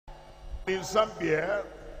In Zambia,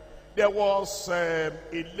 there was a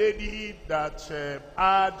lady that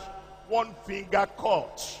had one finger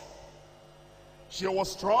cut. She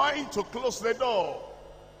was trying to close the door,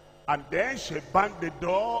 and then she banged the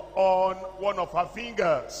door on one of her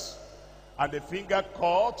fingers, and the finger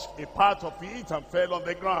caught a part of it and fell on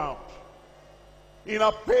the ground. In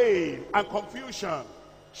her pain and confusion,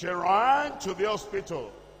 she ran to the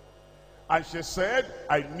hospital, and she said,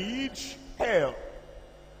 I need help.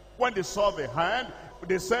 When they saw the hand,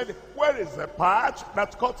 they said, where is the part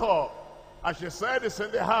that cut off? And she said, it's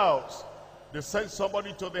in the house. They sent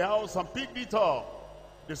somebody to the house and picked it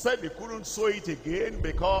up. They said they couldn't sew it again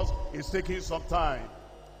because it's taking some time.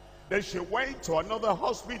 Then she went to another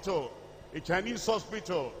hospital, a Chinese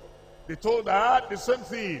hospital. They told her the same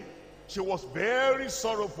thing. She was very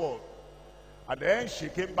sorrowful. And then she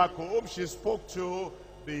came back home. She spoke to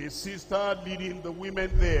the sister leading the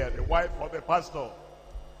women there, the wife of the pastor.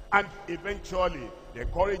 And eventually, they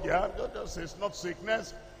encouraged her. It's not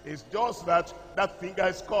sickness. It's just that that finger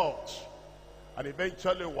is caught. And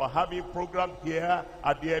eventually, we're having program here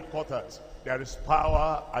at the headquarters. There is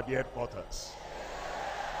power at the headquarters.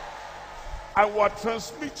 And we're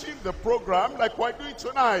transmitting the program like we're doing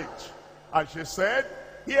tonight. And she said,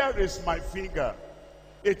 here is my finger.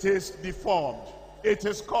 It is deformed. It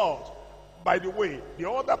is cut. By the way, the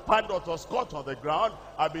other part that was cut on the ground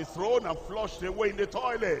had been thrown and flushed away in the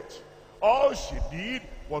toilet. All she did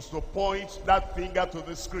was to point that finger to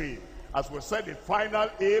the screen. As we said the final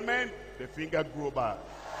amen, the finger grew back.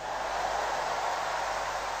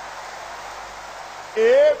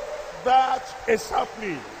 If that is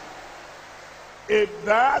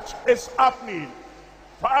happening,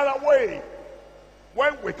 far away,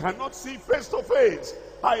 when we cannot see face to face,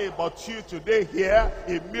 how about you today here?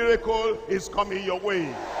 A miracle is coming your way.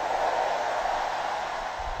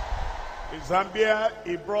 In Zambia,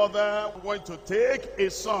 a brother went to take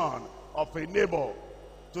a son of a neighbor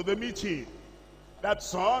to the meeting. That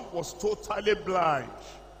son was totally blind,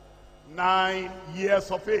 9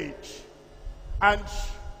 years of age. And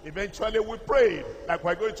eventually we prayed, like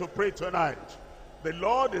we're going to pray tonight. The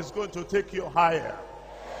Lord is going to take you higher.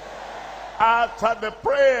 After the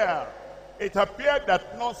prayer, it appeared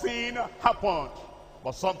that nothing happened,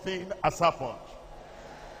 but something has happened.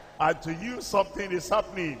 And to you, something is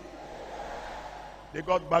happening. They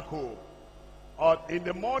got back home. In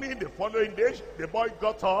the morning, the following day, the boy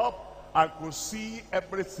got up and could see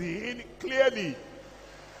everything clearly.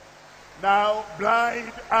 Now,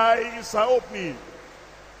 blind eyes are opening.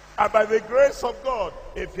 And by the grace of God,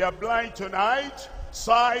 if you are blind tonight,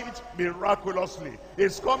 sight miraculously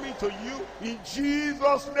is coming to you in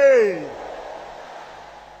Jesus' name.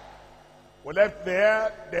 We left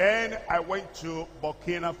there, then I went to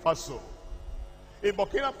Burkina Faso. In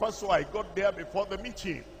Burkina Faso, I got there before the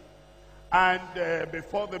meeting. And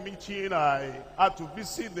before the meeting, I had to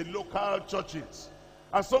visit the local churches.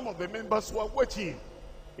 And some of the members were waiting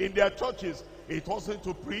in their churches. It wasn't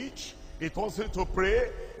to preach, it wasn't to pray,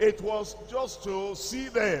 it was just to see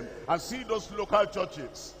them and see those local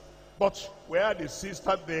churches. But we had a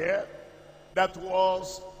sister there that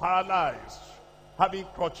was paralyzed, having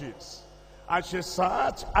crutches. And she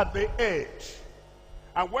sat at the edge.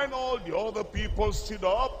 And when all the other people stood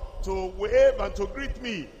up to wave and to greet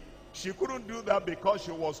me, she couldn't do that because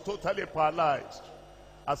she was totally paralyzed.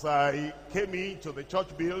 As I came into the church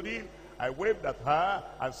building, I waved at her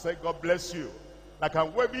and said, God bless you. Like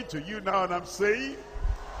I'm waving to you now and I'm saying,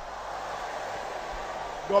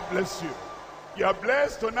 God bless you. You are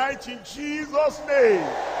blessed tonight in Jesus' name.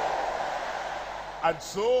 And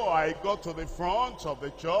so I got to the front of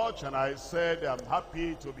the church and I said, I'm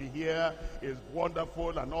happy to be here. It's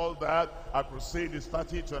wonderful and all that. Our crusade is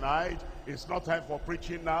starting tonight. It's not time for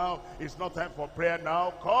preaching now. It's not time for prayer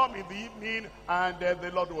now. Come in the evening and then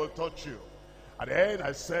the Lord will touch you. And then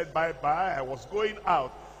I said bye-bye. I was going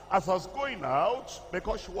out. As I was going out,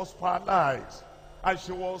 because she was paralyzed and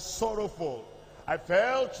she was sorrowful, I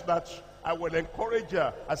felt that I will encourage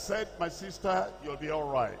her. I said, my sister, you'll be all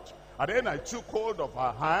right. And then I took hold of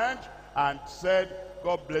her hand and said,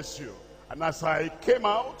 God bless you. And as I came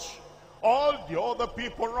out, all the other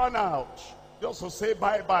people ran out just to say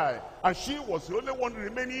bye-bye. And she was the only one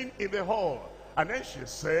remaining in the hall. And then she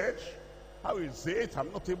said, how is it?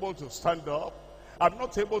 I'm not able to stand up. I'm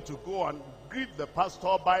not able to go and greet the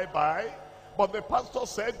pastor bye-bye. But the pastor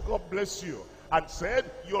said, God bless you. And said,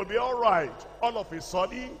 you'll be all right. All of a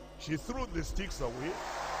sudden, she threw the sticks away.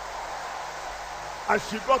 And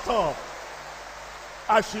she got up.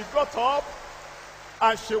 And she got up.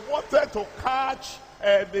 And she wanted to catch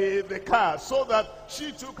the car so that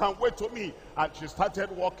she too can wait to me. And she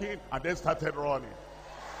started walking and then started running.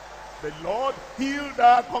 The Lord healed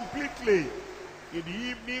her completely. In the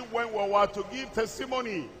evening when we were to give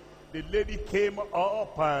testimony, the lady came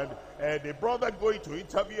up and the brother going to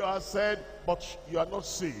interview her said, but you are not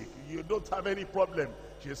sick. You don't have any problem.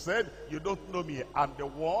 She said, you don't know me. I'm the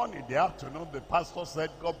one. In the afternoon, the pastor said,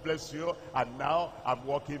 God bless you. And now I'm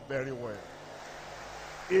working very well.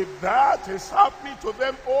 If that is happening to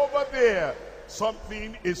them over there,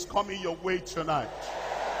 something is coming your way tonight.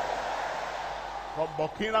 From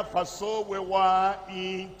Burkina Faso, we were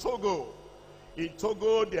in Togo. In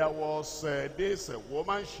Togo, there was this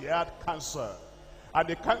woman, she had cancer. And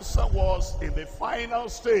the cancer was in the final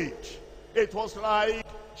stage. It was like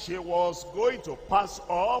she was going to pass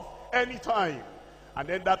off anytime. And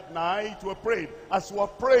then that night we prayed. As we were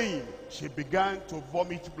praying, she began to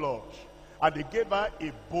vomit blood. And they gave her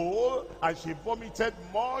a bowl, and she vomited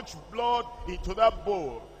much blood into that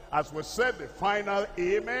bowl. As we said the final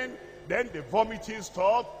amen, then the vomiting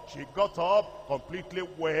stopped. She got up completely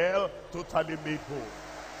well, totally made whole.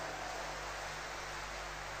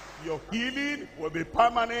 Your healing will be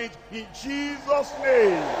permanent in Jesus'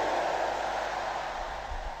 name.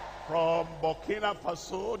 From Burkina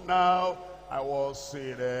Faso, now I was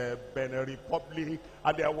in Benin Republic,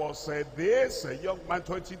 and there was this young man,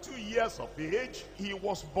 22 years of age. He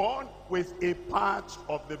was born with a part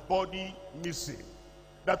of the body missing.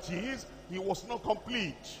 That is, he was not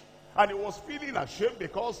complete. And he was feeling ashamed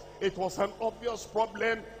because it was an obvious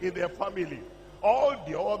problem in their family. All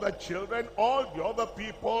the other children, all the other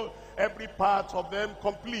people, every part of them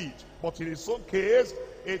complete. But in his own case,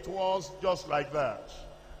 it was just like that.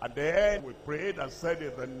 And then we prayed and said,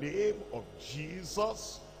 in the name of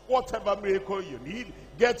Jesus, whatever miracle you need,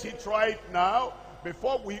 get it right now.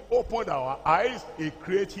 Before we opened our eyes, a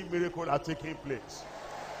creative miracle had taken place.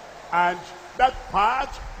 And that part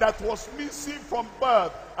that was missing from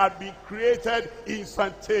birth had been created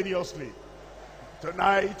instantaneously.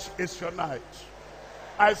 Tonight is your night.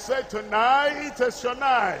 I said tonight is your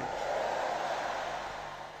night.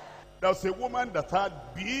 There was a woman that had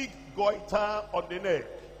big goiter on the neck.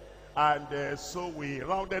 And so we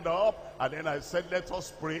rounded up, and then I said, let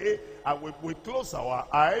us pray. And we closed our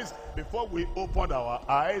eyes. Before we opened our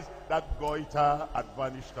eyes, that goiter had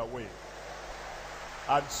vanished away.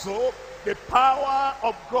 And so the power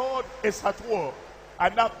of God is at work.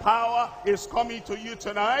 And that power is coming to you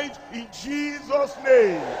tonight in Jesus'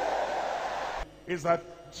 name. Is that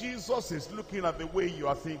Jesus is looking at the way you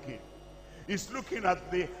are thinking. He's looking at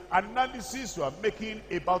the analysis you are making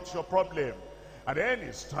about your problem. And then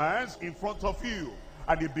he stands in front of you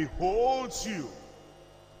and he beholds you.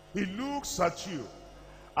 He looks at you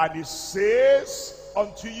and he says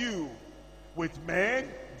unto you, with men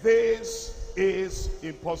this is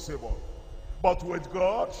impossible. But with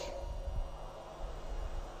God,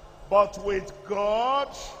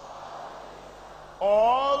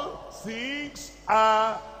 all things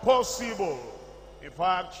are possible. In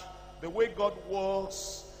fact, the way God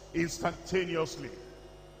works instantaneously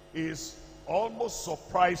is almost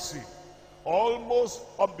surprising, almost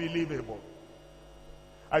unbelievable.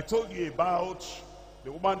 I told you about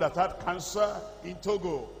the woman that had cancer in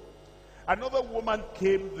Togo. Another woman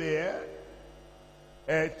came there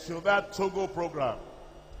to that Togo program.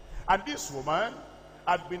 And this woman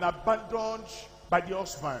had been abandoned by the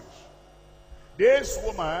husband. This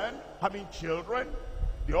woman having children,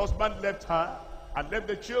 the husband left her and left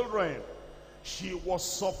the children. She was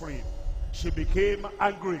suffering. She became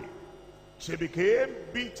angry. She became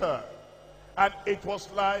bitter. And it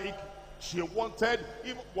was like she wanted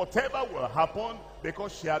even whatever will happen,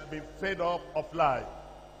 because she had been fed up of life.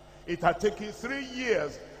 It had taken 3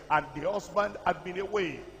 years and the husband had been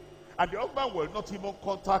away. And the husband will not even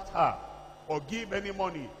contact her or give any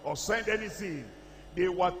money or send anything. They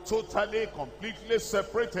were totally, completely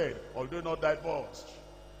separated, although not divorced.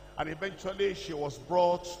 And eventually she was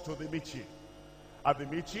brought to the meeting. At the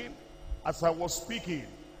meeting, as I was speaking,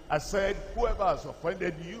 I said, whoever has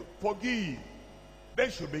offended you, forgive.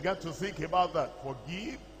 Then she began to think about that.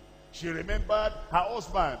 Forgive. She remembered her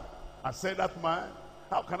husband. I said, that man,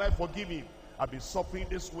 how can I forgive him? I've been suffering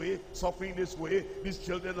this way, suffering this way. These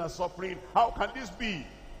children are suffering. How can this be?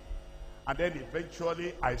 And then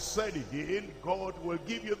eventually I said again, God will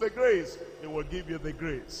give you the grace. He will give you the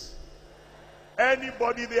grace.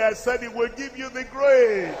 Anybody there said he will give you the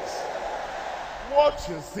grace. What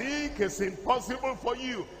you think is impossible for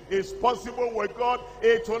you is possible with God.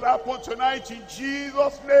 It will happen tonight in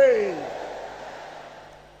Jesus' name.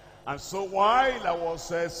 And so while I was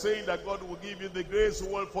saying that God will give you the grace, He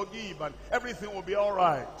will forgive, and everything will be all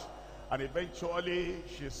right. And eventually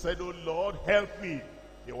she said, oh Lord, help me.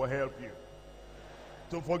 He will help you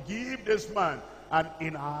to forgive this man. and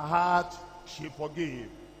in her heart she forgave.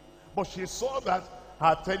 But she saw that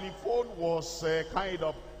her telephone was kind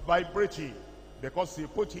of vibrating because she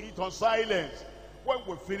put it on silence. When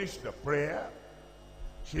we finished the prayer,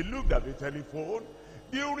 she looked at the telephone.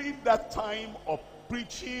 During that time of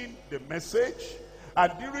preaching the message,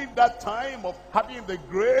 and during that time of having the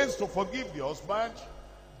grace to forgive the husband,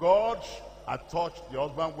 God had touched the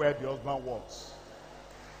husband where the husband was.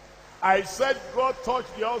 I said God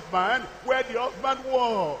touched the husband where the husband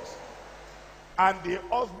was. And the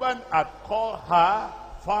husband had called her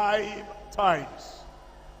 5 times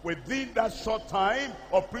within that short time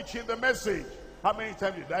of preaching the message. How many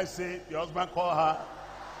times did I say the husband called her?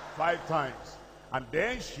 5 times. And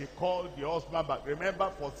then she called the husband back.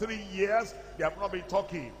 Remember, for 3 years, they have not been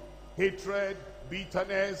talking. Hatred,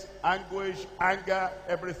 bitterness, anguish, anger,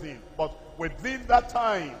 everything. But within that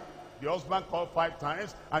time, the husband called 5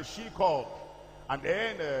 times, and she called. And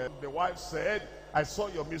then the wife said, I saw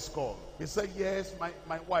your missed call. He said, yes,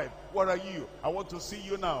 my wife, where are you? I want to see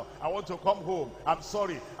you now. I want to come home. I'm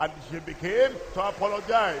sorry. And she began to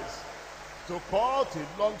apologize. To cut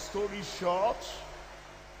a long story short,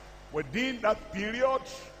 within that period,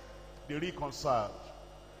 they reconciled.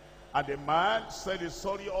 And the man said he's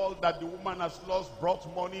sorry, all that the woman has lost,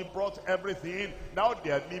 brought money, brought everything. Now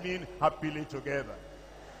they are living happily together.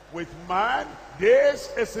 With man,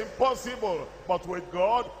 this is impossible. But with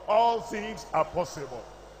God, all things are possible.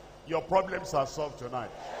 Your problems are solved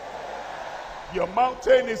tonight. Your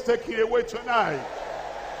mountain is taken away tonight.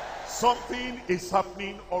 Something is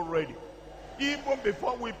happening already. Even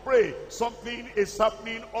before we pray, something is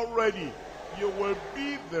happening already. You will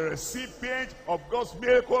be the recipient of God's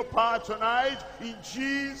miracle power tonight in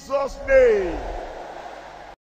Jesus' name.